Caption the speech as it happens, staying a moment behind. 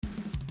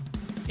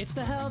It's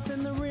the Health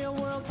in the Real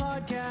World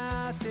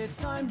podcast. It's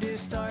time to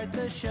start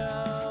the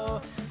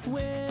show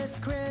with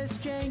Chris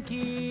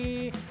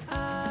Janke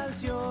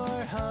as your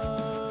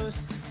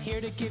host. Here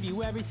to give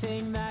you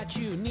everything that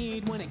you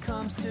need when it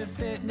comes to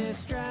fitness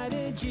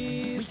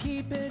strategies. We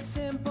keep it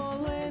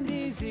simple and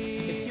easy.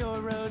 It's your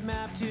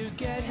roadmap to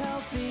get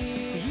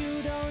healthy.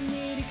 You don't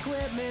need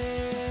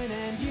equipment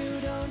and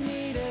you don't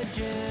need a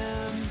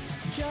gym.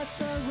 Just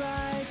the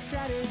right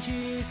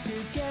strategies to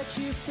get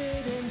you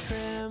fit and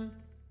trim.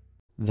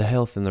 The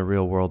Health in the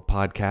Real World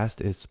podcast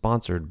is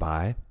sponsored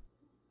by...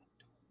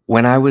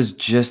 When I was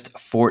just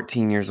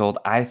 14 years old,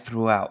 I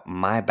threw out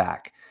my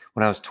back.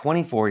 When I was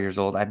 24 years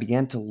old, I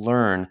began to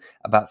learn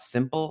about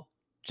simple,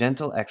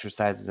 gentle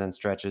exercises and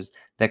stretches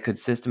that could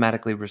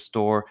systematically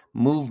restore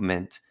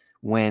movement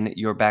when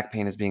your back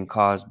pain is being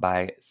caused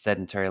by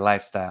sedentary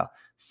lifestyle.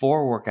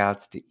 4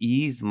 workouts to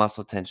ease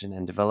muscle tension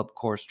and develop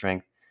core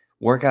strength.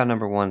 Workout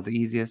number 1 is the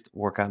easiest.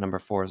 Workout number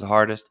 4 is the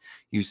hardest.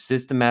 You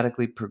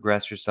systematically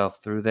progress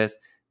yourself through this.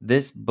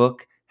 This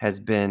book has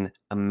been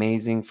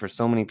amazing for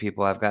so many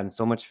people. I've gotten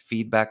so much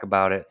feedback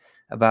about it,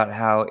 about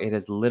how it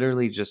has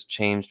literally just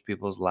changed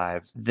people's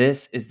lives.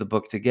 This is the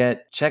book to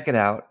get. Check it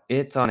out.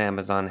 It's on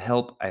Amazon.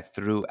 Help, I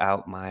Threw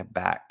Out My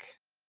Back.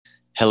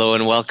 Hello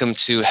and welcome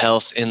to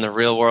Health in the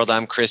Real World.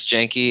 I'm Chris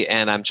Janke,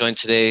 and I'm joined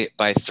today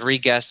by 3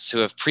 guests who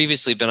have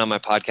previously been on my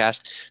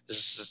podcast.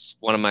 This is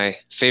one of my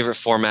favorite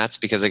formats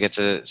because I get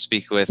to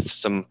speak with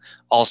some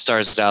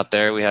all-stars out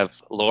there. We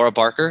have Laura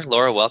Barker.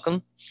 Laura,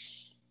 welcome.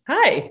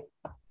 Hi.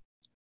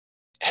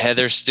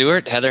 Heather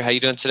Stewart. Heather, how you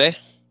doing today?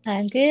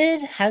 I'm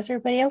good. How's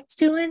everybody else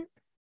doing?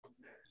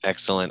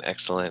 Excellent,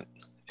 excellent.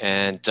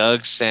 And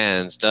Doug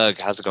Sands. Doug,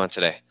 how's it going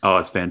today? Oh,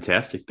 it's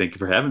fantastic. Thank you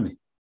for having me.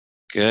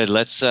 Good.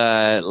 Let's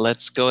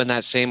go in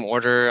that same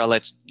order. I'll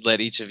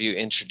let each of you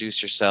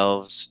introduce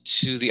yourselves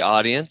to the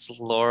audience.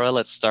 Laura,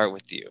 let's start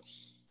with you.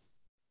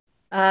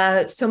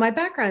 So my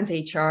background's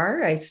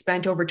HR. I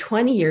spent over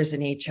 20 years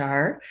in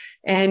HR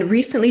and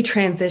recently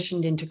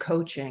transitioned into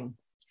coaching.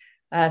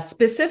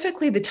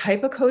 Specifically, the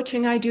type of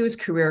coaching I do is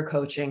career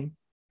coaching.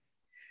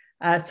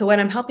 So what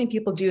I'm helping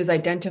people do is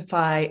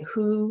identify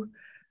who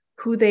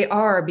they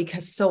are,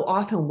 because so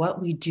often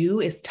what we do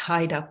is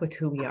tied up with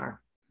who we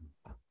are.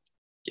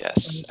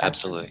 Yes,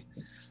 absolutely.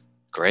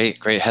 Great.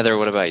 Heather,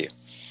 what about you?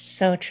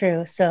 So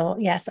true. So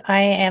yes, I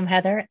am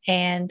Heather,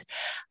 and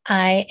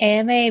I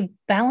am a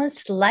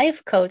balanced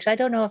life coach. I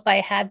don't know if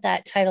I had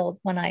that title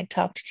when I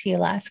talked to you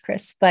last,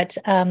 Chris, but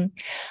I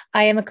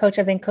am a coach.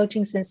 I've been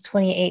coaching since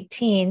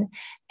 2018.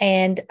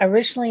 And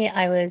originally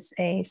I was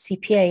a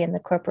CPA in the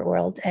corporate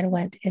world and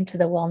went into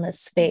the wellness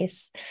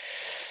space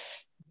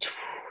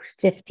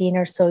 15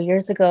 or so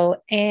years ago.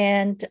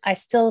 And I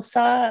still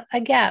saw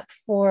a gap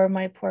for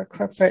my poor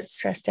corporate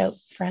stressed out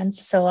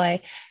friends. So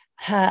I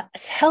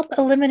help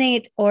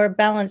eliminate or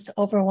balance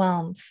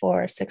overwhelm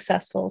for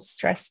successful,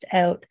 stressed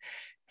out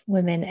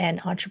women and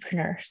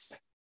entrepreneurs.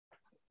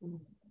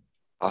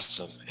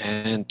 Awesome.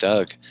 And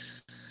Doug.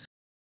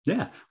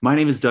 Yeah, my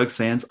name is Doug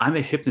Sands. I'm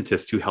a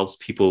hypnotist who helps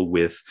people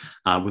with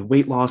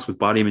weight loss, with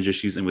body image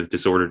issues, and with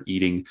disordered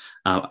eating.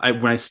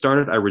 When I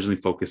started, I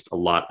originally focused a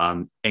lot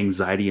on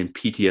anxiety and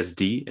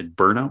PTSD and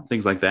burnout,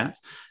 things like that.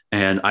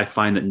 And I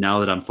find that now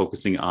that I'm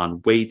focusing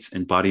on weights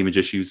and body image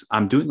issues,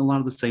 I'm doing a lot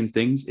of the same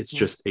things. It's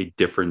just a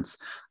different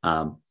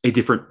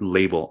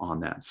label on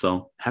that.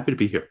 So happy to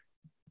be here.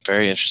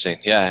 Very interesting.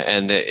 Yeah.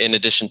 And in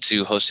addition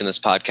to hosting this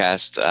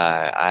podcast,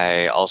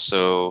 I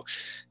also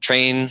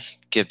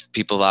give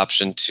people the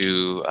option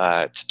to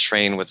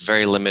train with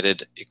very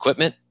limited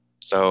equipment.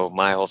 So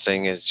my whole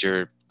thing is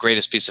your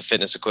greatest piece of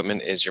fitness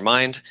equipment is your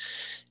mind.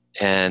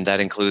 And that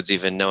includes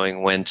even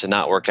knowing when to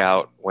not work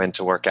out, when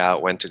to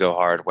go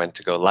hard, when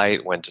to go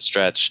light, when to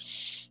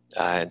stretch.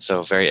 And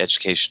so very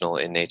educational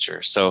in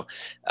nature. So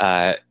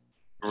I'm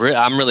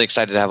really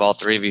excited to have all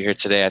 3 of you here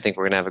today. I think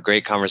we're going to have a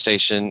great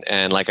conversation.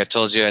 And like I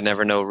told you, I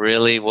never know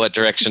really what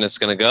direction it's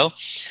going to go.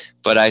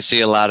 But I see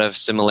a lot of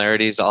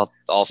similarities. All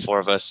 4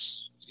 of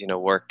us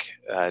work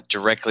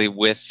directly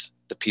with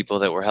the people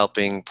that we're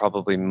helping,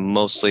 probably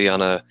mostly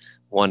on a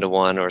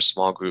one-to-one or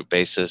small group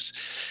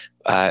basis.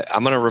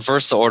 I'm going to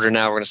reverse the order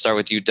now. We're going to start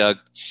with you, Doug.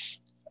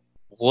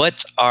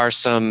 What are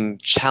some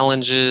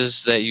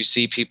challenges that you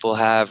see people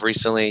have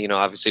recently?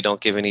 Obviously don't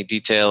give any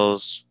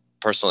details,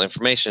 personal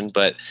information,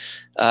 but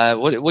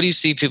what do you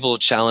see people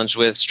challenged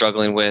with,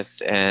 struggling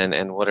with,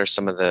 and what are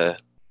some of the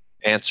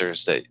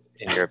answers that,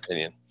 in your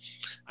opinion?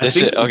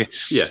 Okay.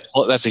 Yeah.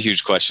 Well, that's a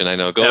huge question. I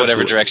know. Go Absolutely.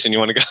 Whatever direction you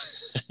want to go.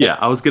 Yeah.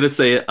 I was going to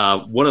say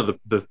one of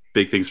the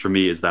big things for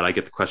me is that I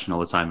get the question all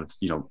the time of,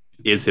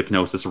 is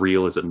hypnosis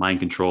real? Is it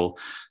mind control?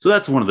 So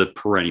that's one of the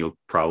perennial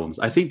problems.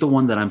 I think the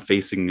one that I'm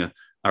facing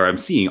or I'm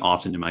seeing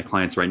often in my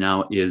clients right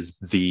now is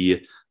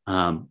the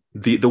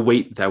the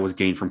weight that was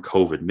gained from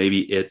COVID.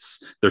 Maybe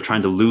they're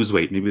trying to lose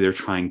weight. Maybe they're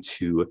trying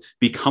to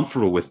be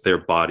comfortable with their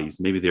bodies.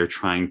 Maybe they're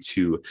trying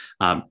to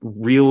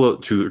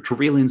reel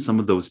in some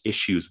of those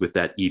issues with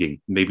that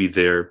eating. Maybe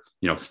they're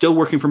still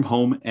working from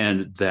home,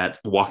 and that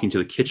walking to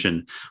the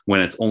kitchen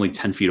when it's only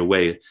 10 feet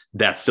away,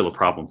 that's still a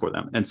problem for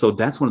them. And so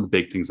that's one of the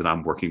big things that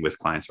I'm working with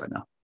clients right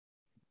now.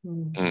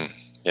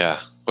 Yeah.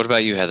 What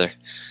about you, Heather?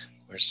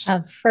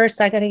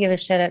 First, I got to give a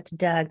shout out to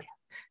Doug.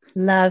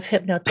 Love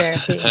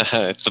hypnotherapy.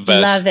 It's the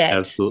best. Love it.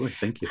 Absolutely.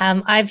 Thank you.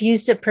 I've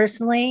used it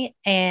personally,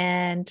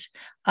 and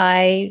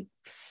I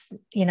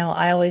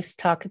always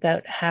talk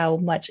about how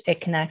much it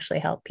can actually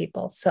help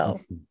people. So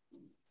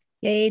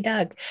yay,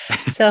 Doug.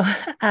 So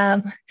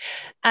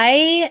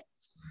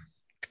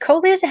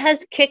COVID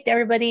has kicked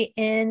everybody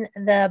in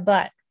the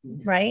butt,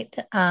 right?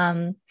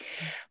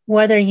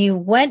 Whether you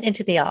went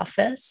into the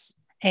office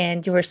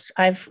and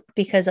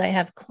because I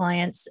have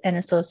clients and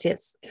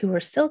associates who are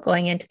still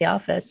going into the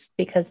office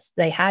because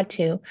they had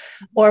to,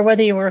 or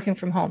whether you're working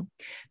from home,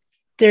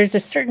 there's a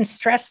certain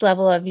stress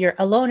level of you're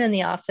alone in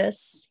the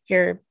office,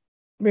 your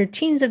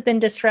routines have been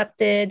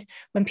disrupted.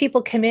 When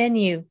people come in,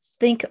 you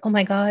think, oh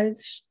my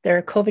gosh, they're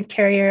a COVID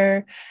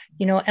carrier.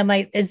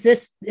 Is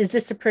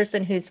this a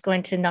person who's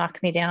going to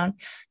knock me down?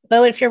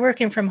 But if you're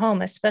working from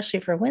home, especially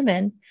for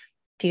women,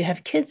 do you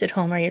have kids at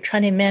home? Are you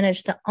trying to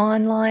manage the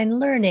online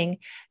learning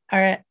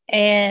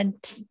and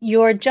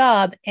your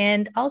job?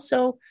 And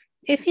also,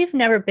 if you've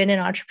never been an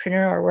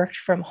entrepreneur or worked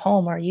from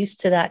home or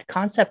used to that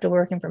concept of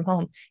working from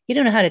home, you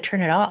don't know how to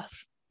turn it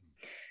off.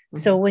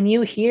 So when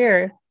you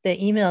hear the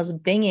emails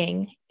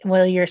binging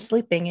while you're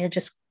sleeping, you're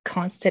just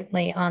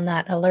constantly on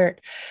that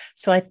alert.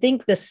 So I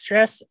think the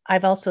stress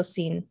I've also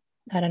seen,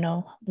 I don't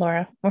know,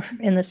 Laura, we're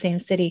in the same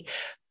city.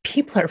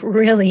 People are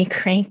really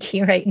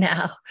cranky right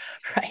now,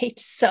 right?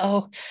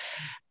 So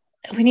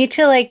we need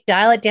to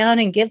dial it down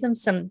and give them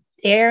some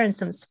air and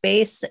some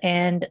space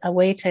and a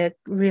way to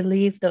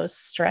relieve those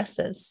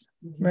stresses,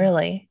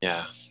 really.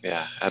 Yeah,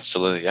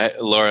 absolutely.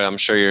 Laura, I'm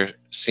sure you're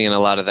seeing a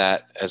lot of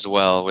that as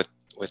well with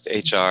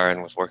HR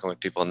and with working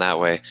with people in that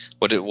way.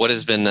 What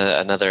has been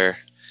another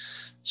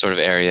sort of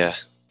area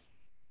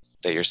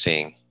that you're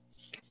seeing?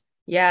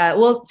 Yeah,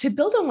 well, to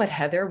build on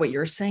what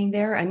you're saying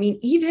there, I mean,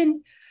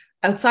 even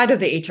outside of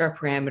the HR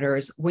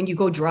parameters, when you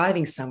go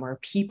driving somewhere,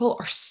 people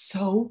are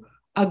so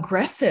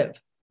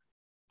aggressive.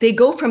 They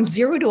go from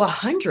 0 to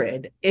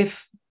 100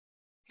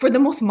 for the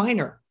most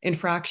minor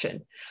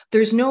infraction.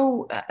 There's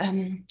no,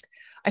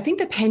 I think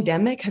the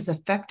pandemic has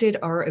affected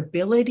our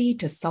ability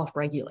to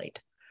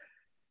self-regulate.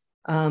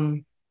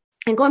 And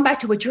going back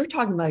to what you're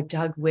talking about,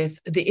 Doug, with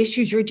the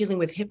issues you're dealing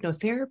with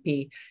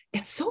hypnotherapy,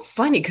 it's so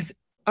funny because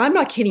I'm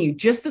not kidding you.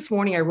 Just this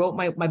morning, I wrote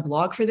my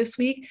blog for this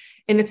week,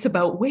 and it's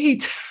about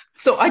weight.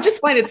 So I just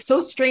find it so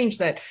strange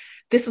that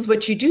this is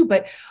what you do.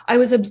 But I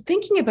was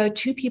thinking about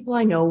two people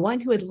I know, one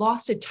who had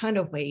lost a ton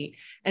of weight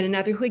and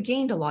another who had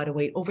gained a lot of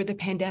weight over the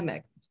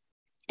pandemic.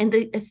 And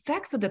the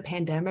effects of the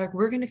pandemic,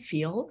 we're going to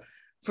feel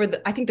for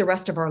I think the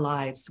rest of our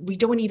lives. We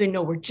don't even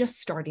know. We're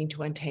just starting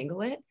to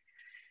untangle it.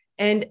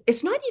 And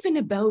it's not even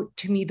about,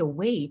 to me, the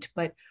weight,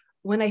 but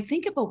when I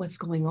think about what's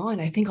going on,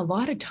 I think a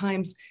lot of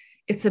times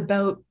it's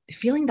about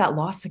feeling that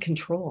loss of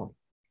control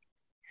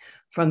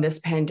from this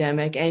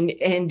pandemic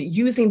and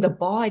using the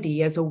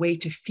body as a way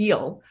to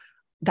feel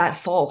that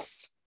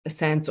false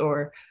sense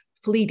or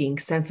fleeting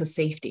sense of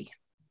safety.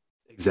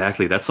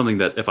 Exactly. That's something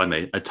that, if I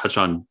may, I touch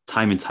on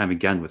time and time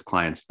again with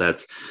clients,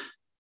 that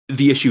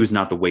the issue is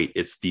not the weight,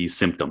 it's the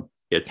symptom.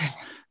 It's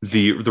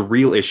the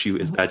real issue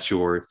is that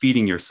you're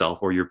feeding yourself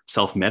or you're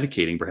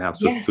self-medicating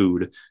perhaps with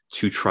food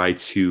to try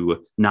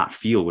to not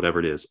feel whatever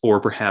it is. Or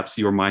perhaps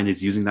your mind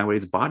is using that way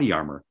as body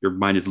armor. Your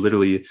mind is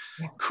literally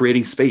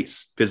creating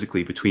space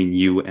physically between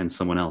you and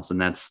someone else. And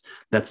that's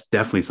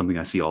definitely something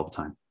I see all the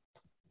time.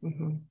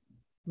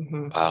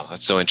 Wow,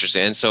 that's so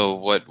interesting. And so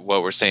what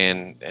we're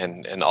saying,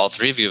 and all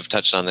three of you have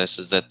touched on this,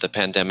 is that the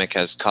pandemic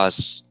has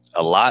caused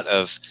a lot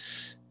of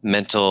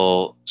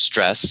mental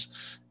stress,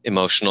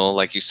 emotional,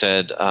 like you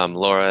said,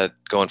 Laura,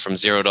 going from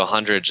 0 to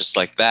 100 just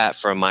like that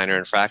for a minor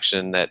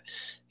infraction. That,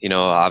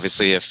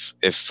 obviously if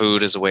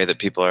food is a way that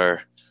people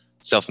are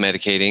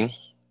self-medicating,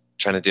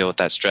 trying to deal with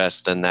that stress,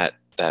 then that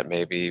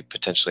may be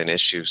potentially an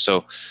issue.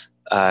 So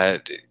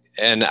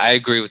and I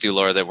agree with you,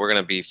 Laura, that we're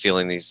going to be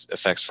feeling these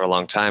effects for a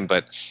long time.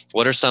 But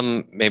what are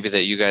some maybe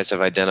that you guys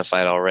have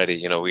identified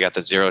already? We got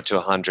the 0 to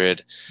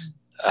 100.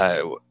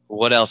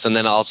 What else? And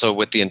then also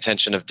with the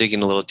intention of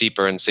digging a little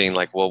deeper and seeing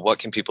what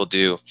can people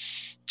do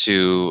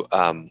to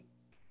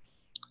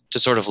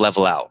sort of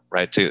level out,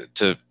 right?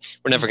 We're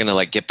never going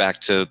to get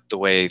back to the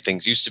way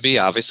things used to be,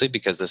 obviously,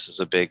 because this is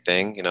a big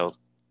thing,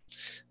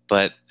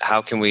 but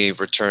how can we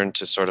return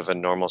to sort of a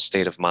normal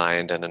state of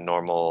mind and a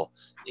normal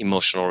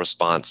emotional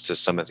response to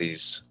some of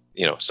these,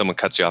 someone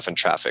cuts you off in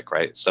traffic,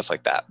 right? Stuff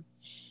like that.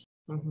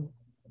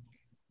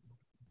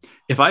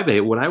 If I may,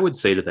 what I would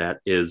say to that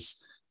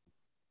is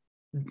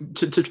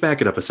to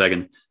back it up a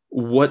second.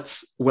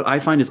 What I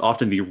find is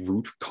often the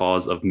root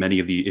cause of many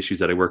of the issues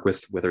that I work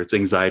with, whether it's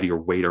anxiety or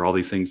weight or all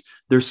these things,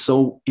 they're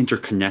so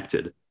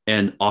interconnected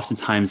And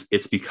oftentimes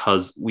it's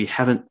because we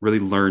haven't really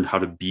learned how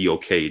to be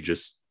okay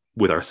just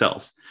with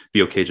ourselves,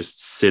 be okay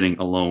just sitting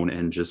alone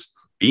and just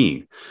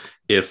being.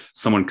 If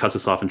someone cuts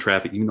us off in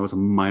traffic, even though it's a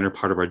minor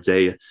part of our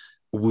day,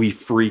 we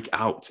freak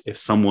out. If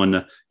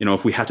someone,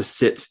 if we have to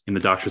sit in the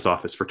doctor's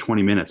office for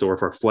 20 minutes, or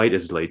if our flight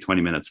is delayed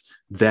 20 minutes,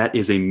 that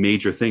is a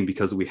major thing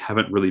because we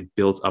haven't really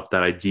built up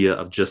that idea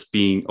of just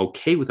being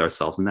okay with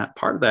ourselves. And that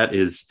part of that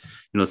is,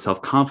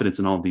 self-confidence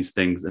and all of these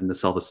things and the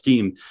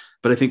self-esteem.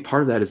 But I think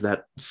part of that is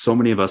that so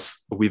many of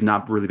us, we've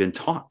not really been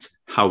taught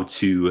how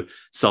to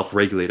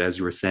self-regulate, as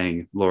you were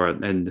saying, Laura,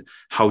 and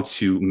how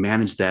to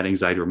manage that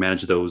anxiety or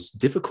manage those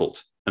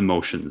difficult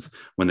emotions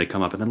when they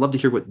come up. And I'd love to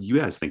hear what you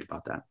guys think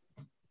about that.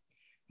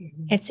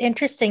 It's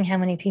interesting how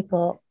many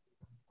people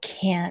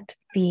can't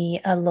be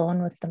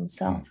alone with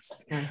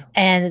themselves.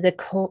 And the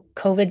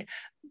COVID,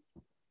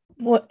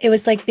 it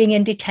was like being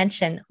in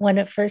detention. When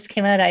it first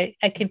came out, I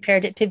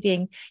compared it to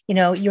being,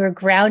 you were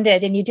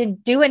grounded and you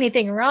didn't do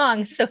anything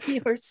wrong. So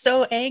you were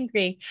so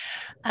angry.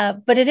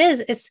 But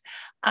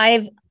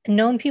I've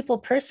known people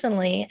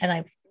personally, and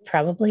I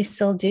probably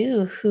still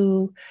do,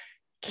 who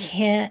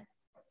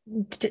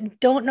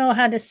don't know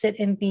how to sit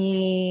and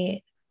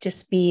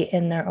just be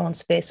in their own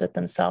space with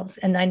themselves.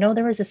 And I know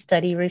there was a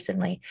study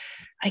recently,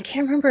 I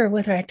can't remember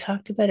whether I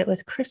talked about it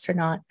with Chris or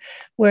not,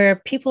 where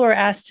people were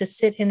asked to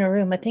sit in a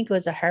room. I think it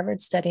was a Harvard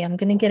study. I'm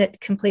going to get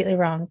it completely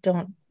wrong.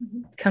 Don't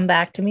come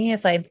back to me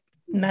if I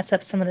mess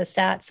up some of the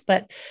stats,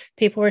 but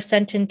people were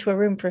sent into a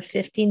room for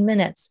 15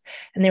 minutes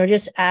and they were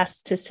just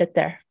asked to sit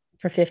there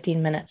for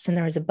 15 minutes. And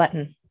there was a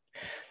button,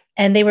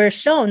 and they were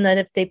shown that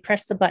if they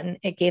pressed the button,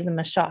 it gave them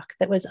a shock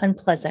that was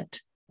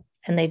unpleasant.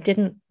 And they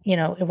didn't,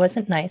 it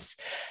wasn't nice.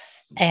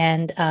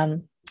 And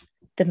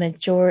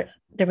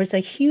there was a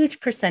huge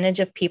percentage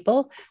of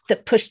people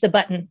that pushed the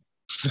button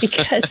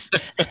because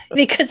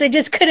they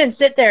just couldn't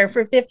sit there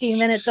for 15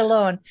 minutes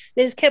alone.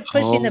 They just kept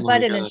pushing the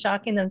button and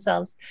shocking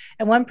themselves.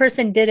 And one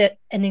person did it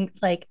an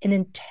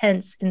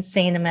intense,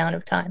 insane amount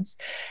of times.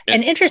 Yeah.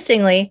 And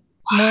interestingly,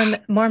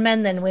 more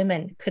men than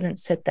women couldn't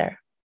sit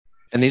there.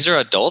 And these are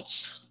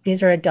adults?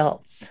 These are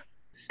adults.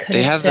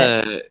 They have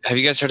have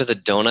you guys heard of the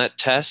donut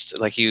test?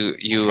 Like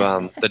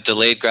the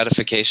delayed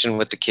gratification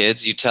with the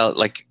kids,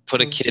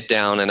 put a kid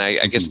down, and I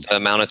guess the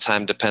amount of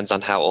time depends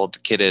on how old the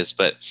kid is,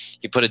 but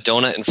you put a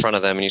donut in front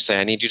of them and you say,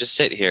 I need you to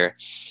sit here.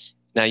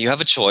 Now you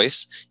have a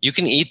choice. You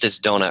can eat this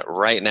donut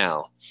right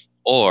now,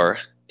 or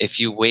if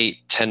you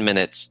wait 10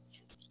 minutes,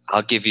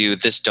 I'll give you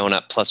this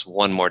donut plus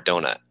one more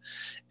donut.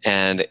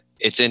 And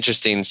it's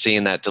interesting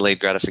seeing that delayed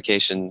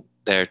gratification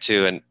there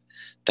too. And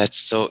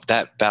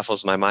that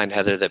baffles my mind,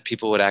 Heather, that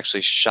people would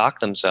actually shock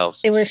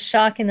themselves. They were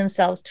shocking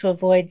themselves to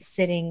avoid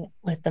sitting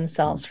with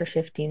themselves for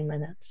 15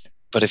 minutes.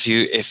 But if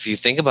you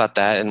think about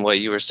that and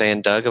what you were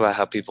saying, Doug, about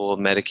how people will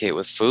medicate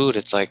with food,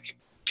 it's like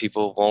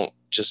people won't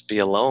just be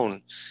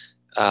alone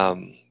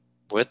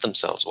with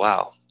themselves.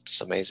 Wow.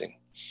 It's amazing.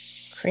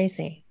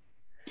 Crazy.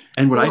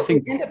 And what I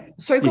think...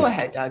 Go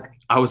ahead, Doug.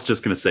 I was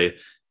just going to say,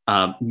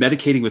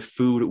 medicating with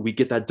food, we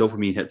get that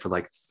dopamine hit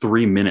for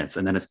 3 minutes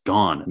and then it's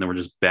gone. And then we're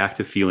just back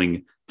to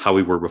feeling how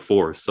we were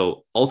before.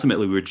 So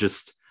ultimately we're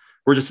just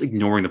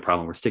ignoring the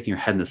problem. We're sticking our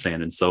head in the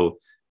sand. And so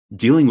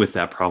dealing with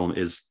that problem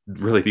is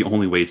really the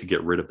only way to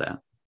get rid of that.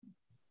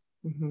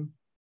 Mm-hmm.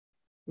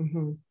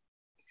 Mm-hmm.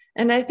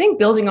 And I think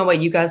building on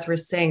what you guys were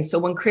saying, so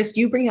when Chris,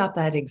 you bring up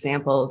that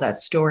example, that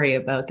story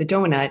about the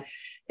donut,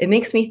 it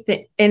makes me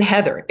think, and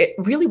Heather,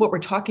 really what we're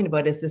talking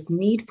about is this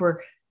need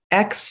for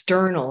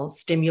external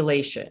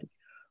stimulation,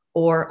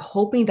 or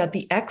hoping that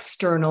the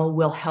external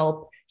will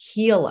help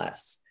heal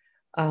us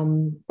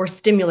or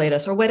stimulate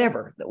us or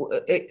whatever,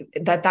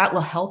 that will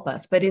help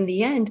us. But in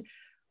the end,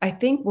 I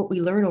think what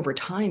we learn over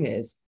time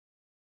is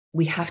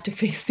we have to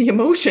face the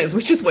emotions,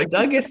 which is what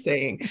Doug is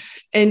saying.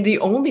 And the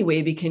only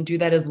way we can do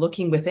that is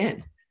looking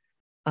within.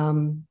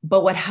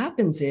 But what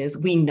happens is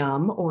we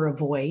numb or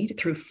avoid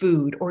through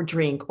food or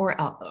drink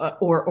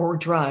or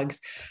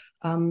drugs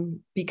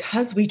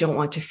because we don't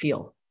want to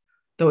feel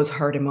those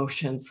hard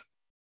emotions,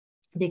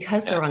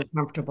 because they're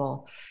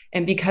uncomfortable,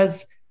 and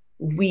because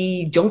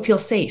we don't feel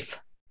safe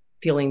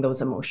feeling those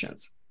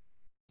emotions.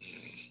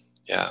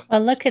 Yeah.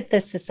 Well, look at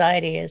this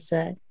society as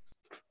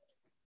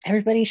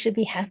everybody should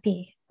be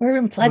happy. We're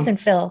in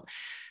Pleasantville.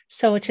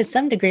 So to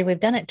some degree, we've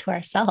done it to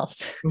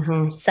ourselves,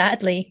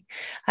 sadly.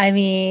 I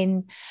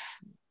mean,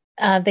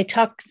 I've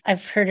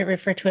heard it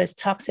referred to as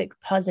toxic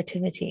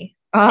positivity.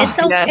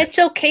 It's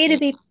okay to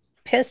be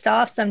pissed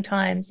off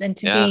sometimes and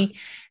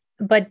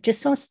but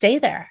just don't stay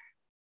there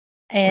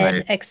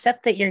and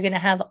accept that you're going to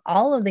have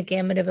all of the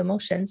gamut of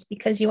emotions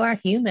because you are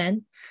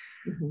human,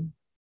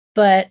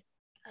 but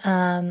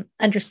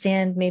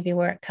understand maybe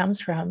where it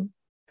comes from,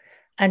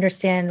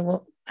 understand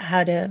what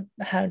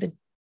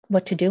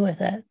to do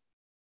with it.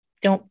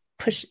 Don't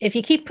push. If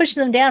you keep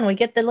pushing them down, we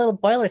get the little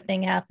boiler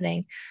thing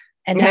happening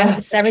and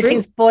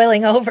everything's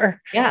boiling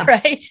over. Yeah.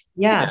 Right.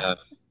 Yeah.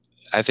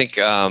 I think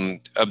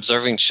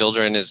observing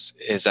children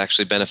is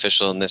actually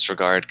beneficial in this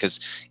regard, because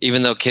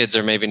even though kids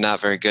are maybe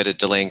not very good at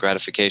delaying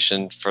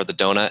gratification for the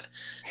donut,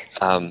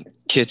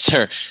 kids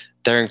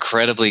they're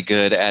incredibly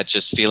good at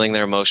just feeling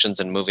their emotions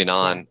and moving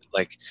on.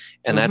 Like,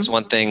 and that's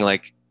one thing,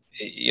 like,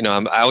 you know,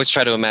 I always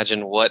try to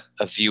imagine what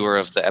a viewer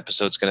of the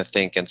episode's going to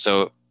think. And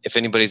so if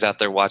anybody's out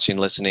there watching,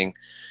 listening,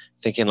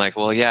 thinking like,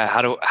 well, yeah,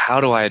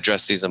 how do I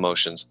address these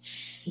emotions?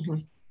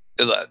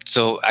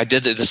 So I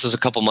did that. This was a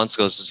couple months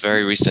ago. This is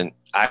very recent.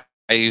 I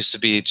used to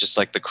be just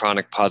like the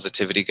chronic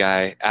positivity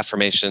guy,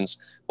 affirmations,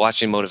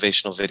 watching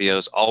motivational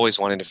videos, always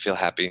wanting to feel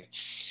happy.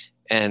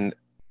 And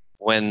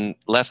when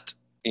left,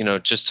 you know,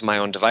 just to my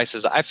own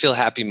devices, I feel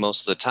happy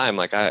most of the time.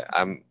 Like I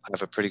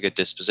have a pretty good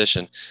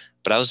disposition,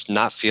 but I was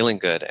not feeling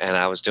good. And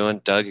I was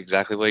doing, Doug,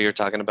 exactly what you're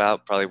talking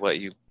about, probably what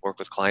you work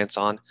with clients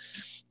on.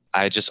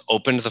 I just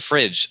opened the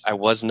fridge. I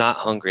was not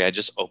hungry. I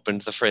just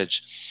opened the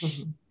fridge.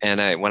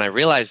 And when I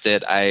realized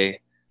it, I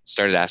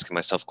started asking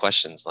myself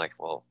questions like,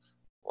 well,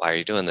 why are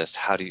you doing this?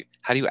 How do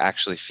you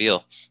actually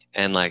feel?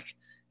 And then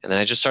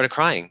I just started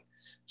crying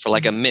for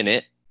like a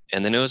minute,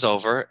 and then it was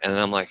over. And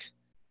then I'm like,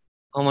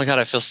 oh my God,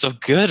 I feel so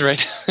good,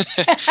 right?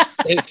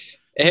 And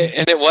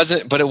it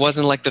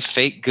wasn't like the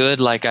fake good.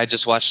 Like I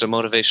just watched a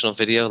motivational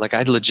video. Like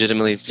I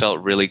legitimately felt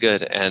really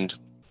good. And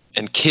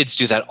kids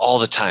do that all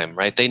the time,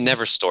 right? They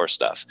never store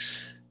stuff.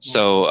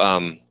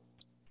 So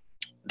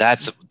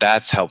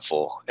that's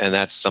helpful. And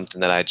that's something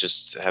that I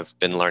just have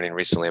been learning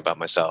recently about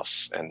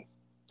myself. And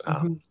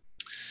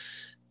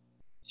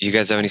you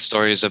guys have any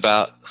stories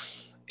about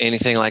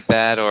anything like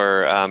that,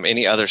 or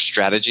any other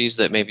strategies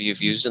that maybe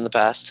you've used in the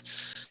past?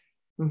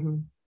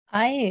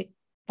 I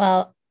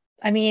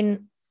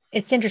mean,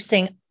 it's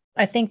interesting.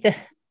 I think that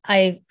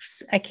I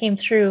came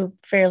through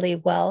fairly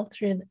well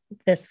through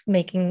this,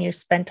 making you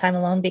spend time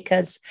alone,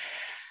 because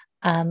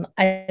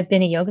I've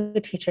been a yoga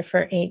teacher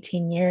for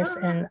 18 years,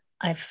 and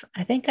I'd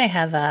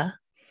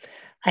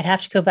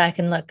have to go back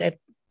and look.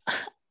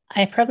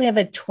 I probably have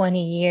a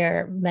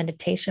 20-year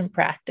meditation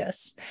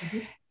practice.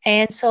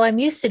 And so I'm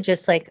used to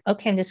just like,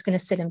 okay, I'm just going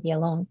to sit and be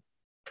alone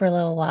for a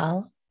little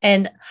while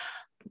and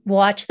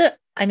watch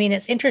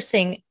it's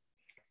interesting.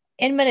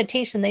 In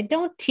meditation, they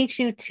don't teach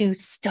you to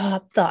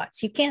stop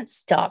thoughts. You can't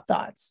stop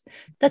thoughts.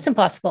 That's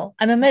impossible.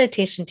 I'm a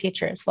meditation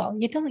teacher as well.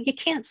 You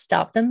can't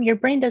stop them. Your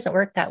brain doesn't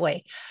work that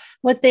way.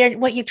 What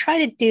you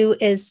try to do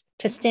is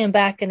to stand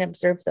back and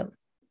observe them,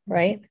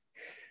 right?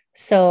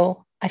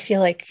 So I feel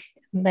like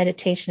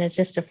meditation is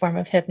just a form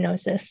of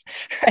hypnosis,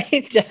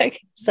 right, Doug?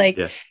 It's like,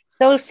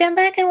 so stand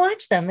back and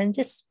watch them, and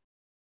just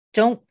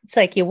it's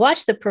like you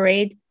watch the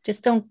parade,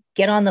 just don't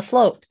get on the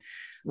float.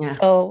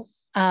 So,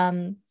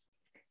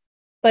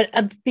 but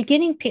in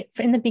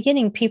the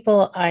beginning,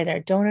 people either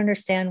don't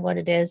understand what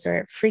it is, or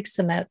it freaks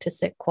them out to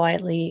sit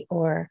quietly,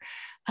 or,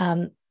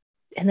 and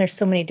there's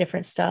so many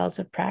different styles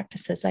of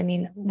practices. I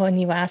mean, when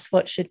you ask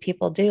what should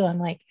people do, I'm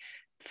like,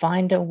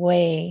 find a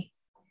way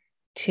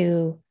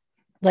to,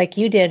 like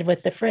you did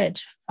with the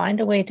fridge, find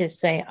a way to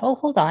say, oh,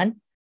 hold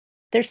on,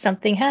 there's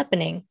something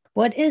happening.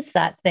 What is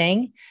that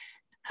thing?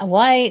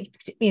 Why?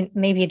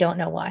 Maybe you don't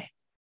know why,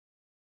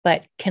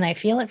 but can I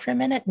feel it for a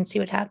minute and see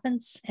what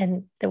happens?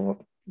 And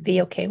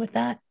be okay with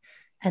that.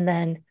 And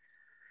then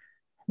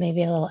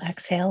maybe a little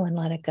exhale and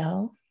let it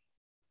go.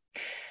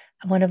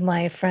 One of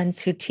my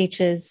friends who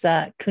teaches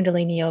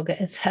Kundalini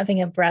yoga is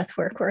having a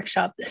breathwork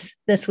workshop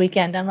this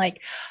weekend. I'm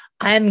like,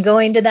 I'm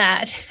going to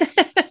that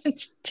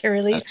to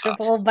release a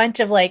whole bunch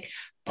of like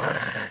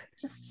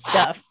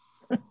stuff.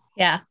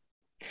 Yeah.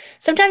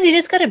 Sometimes you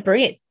just got to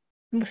breathe.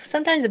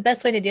 Sometimes the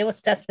best way to deal with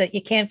stuff that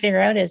you can't figure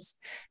out is,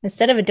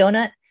 instead of a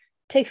donut,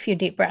 take a few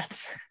deep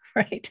breaths,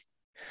 right?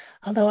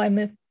 Although I'm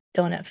a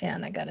donut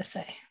fan, I got to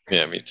say.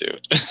 Yeah, me too.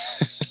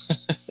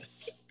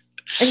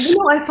 And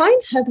I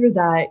find, Heather,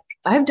 that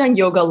I've done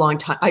yoga a long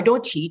time. I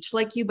don't teach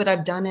like you, but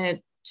I've done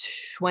it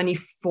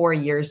 24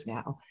 years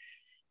now.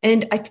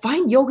 And I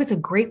find yoga is a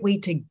great way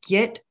to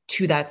get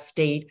to that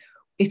state.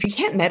 If you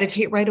can't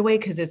meditate right away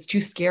because it's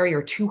too scary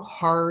or too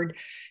hard,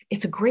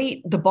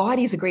 the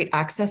body is a great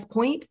access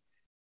point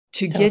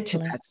to get to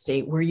that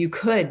state where you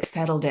could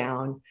settle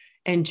down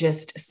and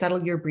just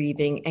settle your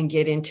breathing and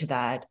get into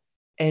that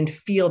and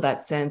feel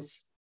that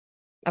sense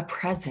of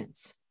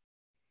presence.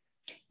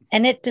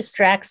 And it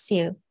distracts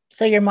you.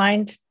 So your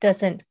mind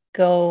doesn't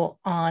go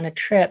on a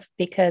trip,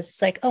 because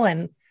it's like, oh,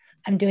 I'm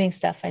doing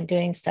stuff,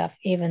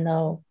 even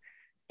though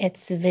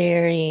it's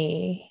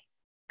very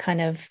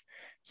kind of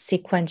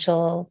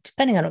sequential,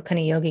 depending on what kind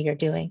of yoga you're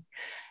doing.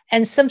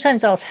 And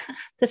sometimes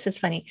this is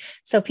funny.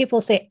 So people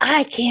say,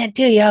 I can't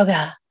do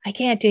yoga.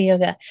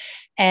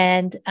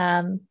 And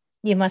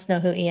you must know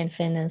who Ian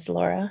Finn is,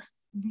 Laura.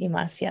 You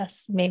must,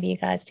 yes. Maybe you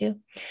guys do.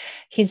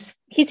 He's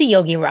a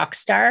yogi rock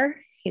star.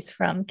 He's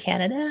from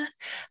Canada.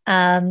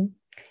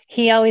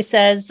 He always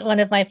says, one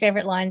of my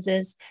favorite lines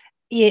is,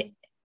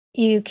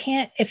 you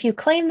can't, if you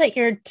claim that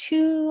you're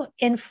too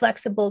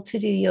inflexible to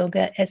do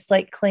yoga, it's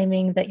like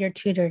claiming that you're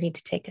too dirty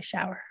to take a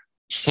shower.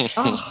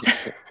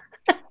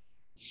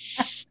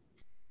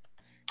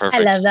 Perfect. I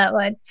love that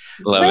one.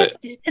 Love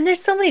it. And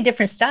there's so many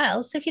different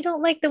styles. If you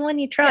don't like the one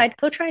you tried,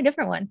 go try a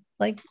different one.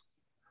 And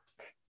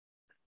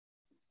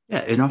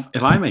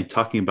if I am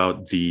talking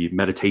about the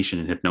meditation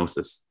and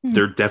hypnosis,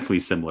 they're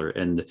definitely similar.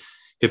 And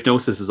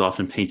hypnosis is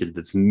often painted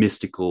this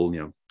mystical,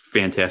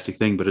 fantastic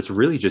thing, but it's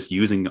really just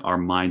using our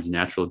mind's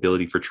natural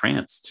ability for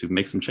trance to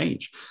make some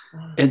change.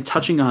 And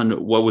touching on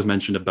what was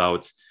mentioned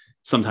about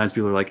sometimes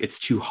people are like, it's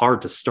too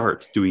hard to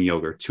start doing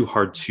yoga, too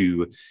hard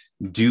to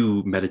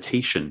do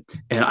meditation.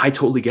 And I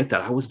totally get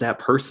that. I was that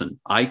person.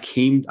 I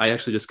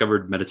actually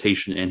discovered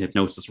meditation and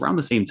hypnosis around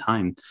the same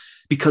time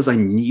because I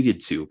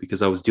needed to,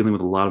 because I was dealing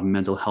with a lot of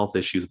mental health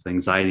issues with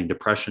anxiety and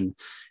depression.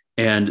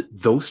 And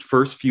those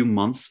first few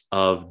months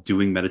of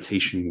doing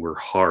meditation were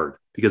hard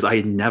because I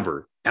had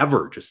never,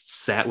 ever just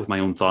sat with my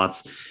own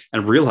thoughts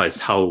and realized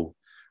how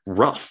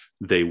rough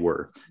they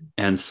were.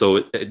 And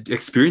so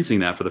experiencing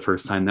that for the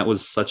first time, that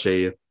was such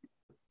an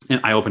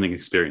eye-opening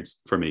experience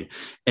for me.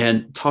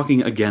 And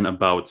talking again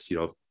about,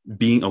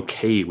 being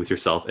okay with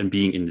yourself and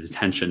being in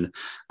detention.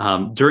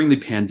 During the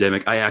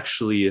pandemic, I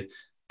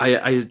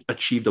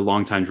achieved a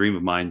long-time dream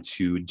of mine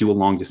to do a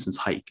long-distance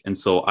hike. And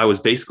so I was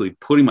basically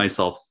putting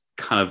myself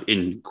kind of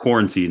in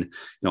quarantine.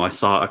 I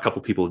saw a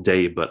couple people a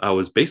day, but I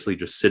was basically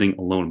just sitting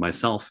alone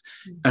myself.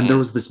 And there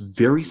was this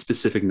very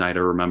specific night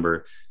I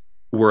remember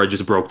where I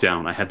just broke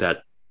down. I had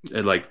that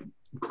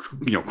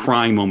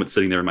crying moment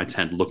sitting there in my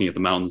tent, looking at the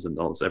mountains and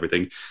all this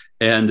everything.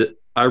 And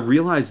I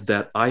realized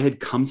that I had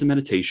come to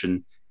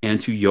meditation and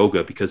to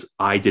yoga because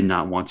I did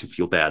not want to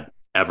feel bad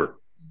ever.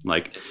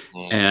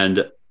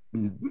 And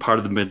part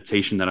of the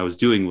meditation that I was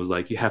doing was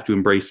you have to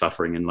embrace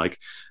suffering. And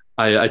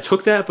I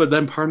took that, but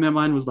then part of my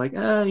mind was I'm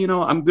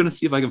going to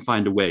see if I can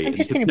find a way. I'm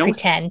just going to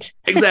pretend.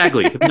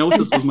 Exactly.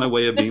 Hypnosis was my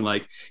way of being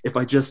if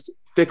I just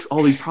fix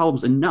all these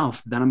problems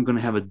enough, then I'm going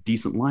to have a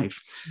decent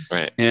life.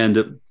 Right.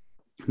 And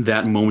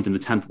that moment in the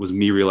tent was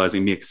me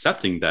realizing, me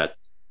accepting that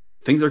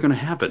things are going to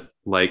happen.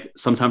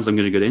 Sometimes I'm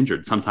going to get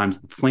injured. Sometimes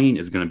the plane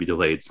is going to be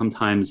delayed.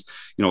 Sometimes,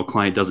 a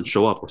client doesn't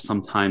show up, or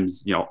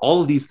sometimes,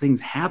 all of these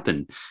things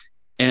happen.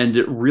 And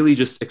really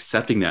just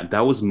accepting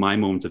that was my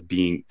moment of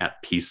being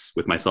at peace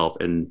with myself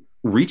and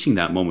reaching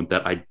that moment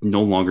that I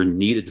no longer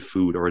needed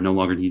food, or I no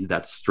longer needed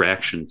that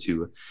distraction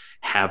to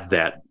have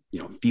that,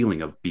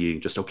 feeling of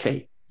being just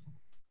okay.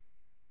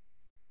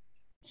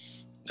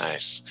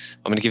 Nice.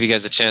 I'm going to give you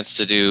guys a chance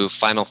to do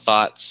final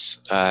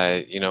thoughts.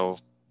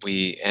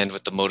 We end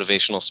with the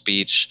motivational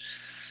speech.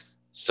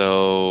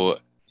 So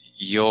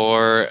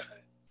your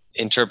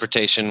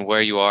interpretation,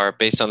 where you are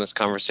based on this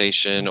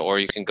conversation, or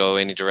you can go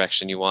any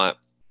direction you want,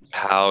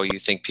 how you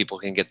think people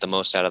can get the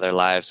most out of their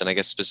lives. And I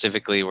guess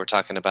specifically we're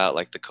talking about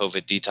the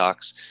COVID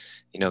detox,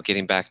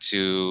 getting back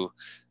to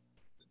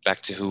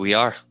who we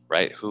are,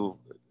 right?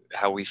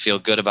 How we feel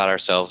good about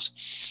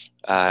ourselves.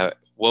 What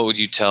would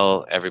you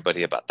tell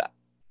everybody about that?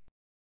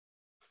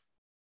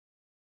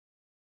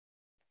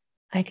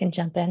 I can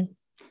jump in.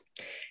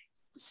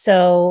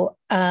 So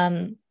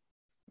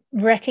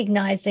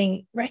recognize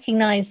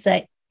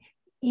that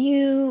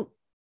you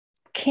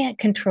can't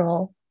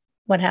control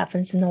what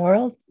happens in the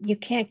world. You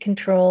can't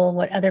control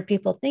what other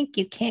people think.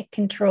 You can't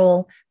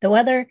control the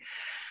weather,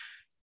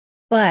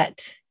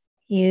 but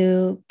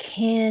you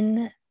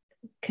can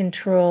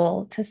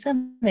control to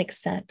some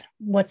extent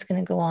what's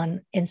going to go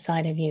on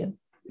inside of you,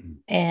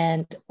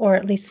 or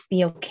at least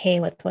be okay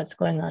with what's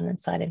going on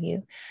inside of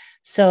you.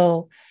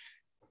 So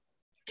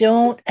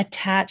don't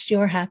attach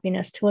your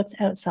happiness to what's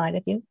outside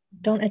of you.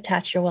 Don't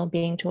attach your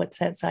well-being to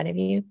what's outside of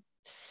you.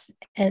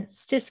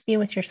 It's just be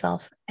with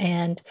yourself.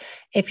 And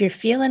if you're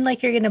feeling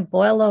like you're going to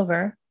boil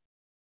over,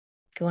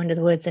 go into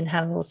the woods and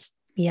have a little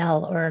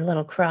yell or a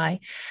little cry,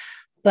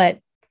 but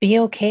be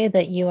okay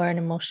that you are an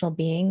emotional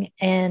being.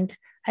 And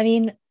I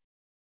mean,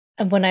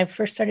 when I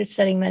first started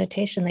studying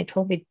meditation, they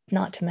told me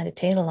not to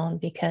meditate alone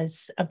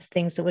because of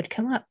things that would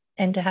come up,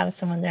 and to have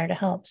someone there to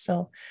help.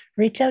 So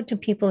reach out to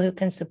people who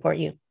can support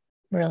you,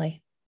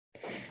 really,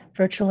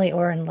 virtually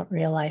or in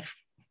real life,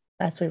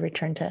 as we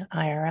return to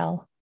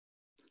IRL.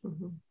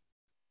 Mm-hmm.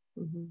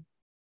 Mm-hmm.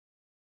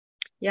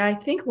 Yeah, I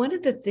think one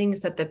of the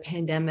things that the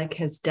pandemic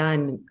has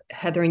done,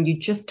 Heather, and you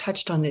just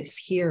touched on this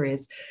here,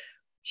 is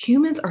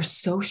humans are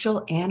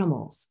social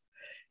animals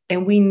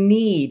and we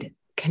need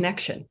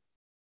connection.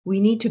 We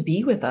need to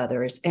be with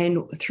others.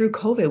 And through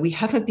COVID, we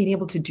haven't been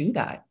able to do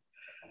that.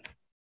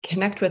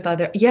 Connect with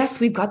others. Yes,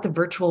 we've got the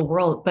virtual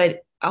world,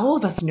 but all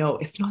of us know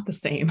it's not the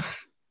same.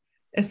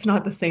 It's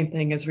not the same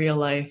thing as real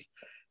life.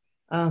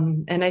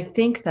 And I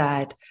think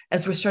that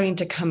as we're starting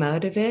to come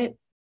out of it,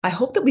 I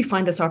hope that we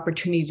find this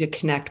opportunity to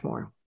connect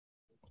more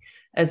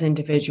as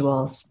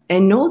individuals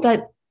and know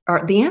that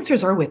the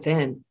answers are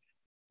within.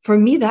 For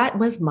me, that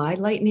was my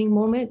lightning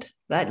moment,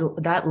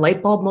 that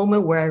light bulb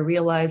moment where I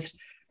realized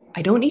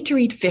I don't need to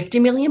read 50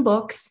 million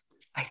books.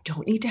 I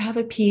don't need to have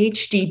a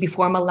PhD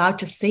before I'm allowed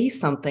to say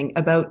something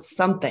about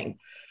something.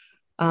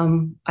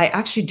 I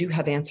actually do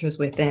have answers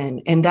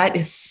within. And that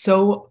is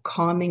so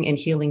calming and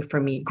healing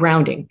for me,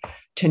 grounding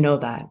to know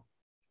that.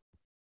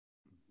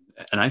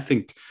 And I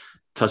think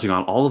touching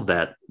on all of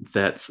that,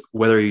 that's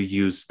whether you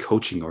use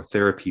coaching or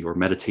therapy or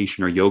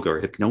meditation or yoga or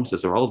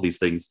hypnosis or all of these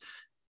things,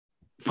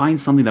 find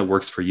something that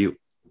works for you.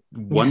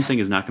 One thing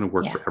is not going to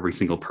work for every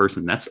single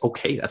person. That's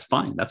okay. That's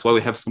fine. That's why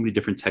we have so many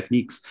different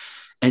techniques.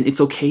 And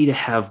it's okay to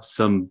have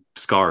some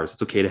scars.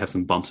 It's okay to have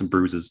some bumps and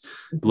bruises.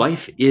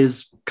 Life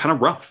is kind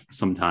of rough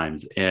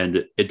sometimes.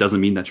 And it doesn't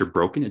mean that you're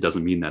broken. It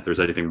doesn't mean that there's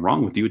anything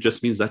wrong with you. It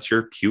just means that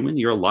you're human,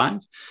 you're alive.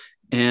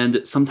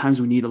 And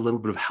sometimes we need a little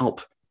bit of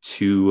help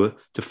to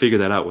figure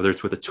that out, whether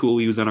it's with a tool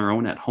we use on our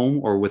own at home,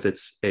 or whether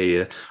it's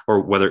a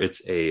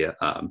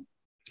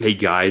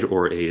guide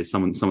or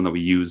someone that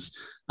we use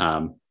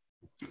to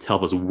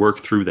help us work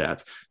through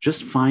that.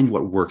 Just find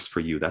what works for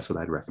you. That's what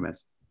I'd recommend.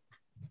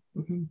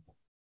 Mm-hmm.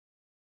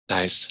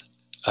 Nice.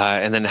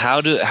 And then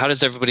how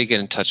does everybody get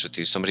in touch with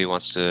you? Somebody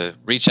wants to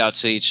reach out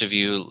to each of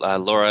you.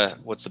 Laura,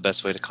 what's the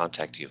best way to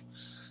contact you?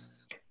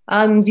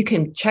 You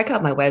can check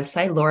out my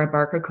website,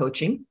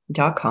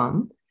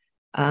 laurabarkercoaching.com.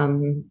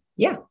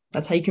 Yeah,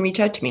 that's how you can reach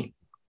out to me.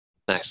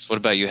 Nice. What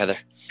about you, Heather?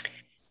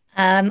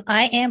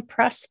 I am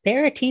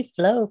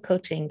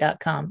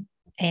prosperityflowcoaching.com.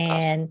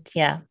 And awesome.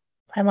 Yeah,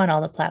 I'm on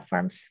all the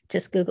platforms.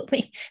 Just Google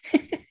me.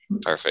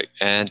 Perfect.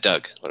 And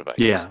Doug, what about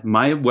you? Yeah,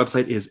 my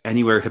website is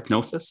Anywhere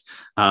Hypnosis.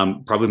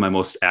 Probably my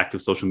most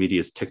active social media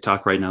is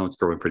TikTok right now. It's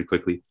growing pretty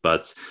quickly,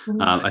 but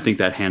I think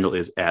that handle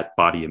is at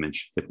Body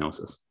Image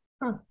Hypnosis.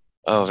 Huh.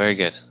 Oh, very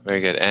good. Very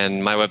good.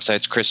 And my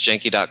website's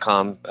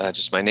chrisjanke.com,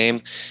 just my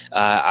name.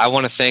 I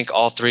want to thank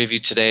all three of you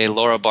today,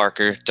 Laura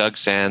Barker, Doug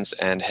Sands,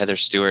 and Heather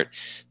Stewart.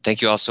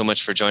 Thank you all so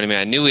much for joining me.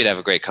 I knew we'd have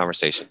a great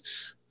conversation.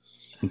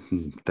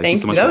 Thank you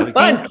so much. That was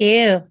fun. Thank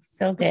you.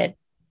 So good.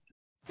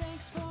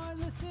 Thanks for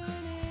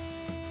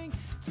listening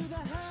to the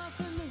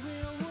Health in the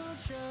Real World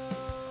show.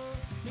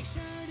 Make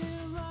sure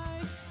to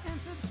like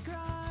and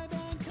subscribe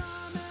and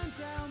comment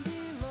down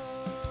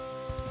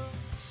below.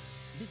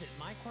 Visit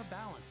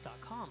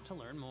mycorebalance.com to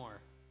learn more.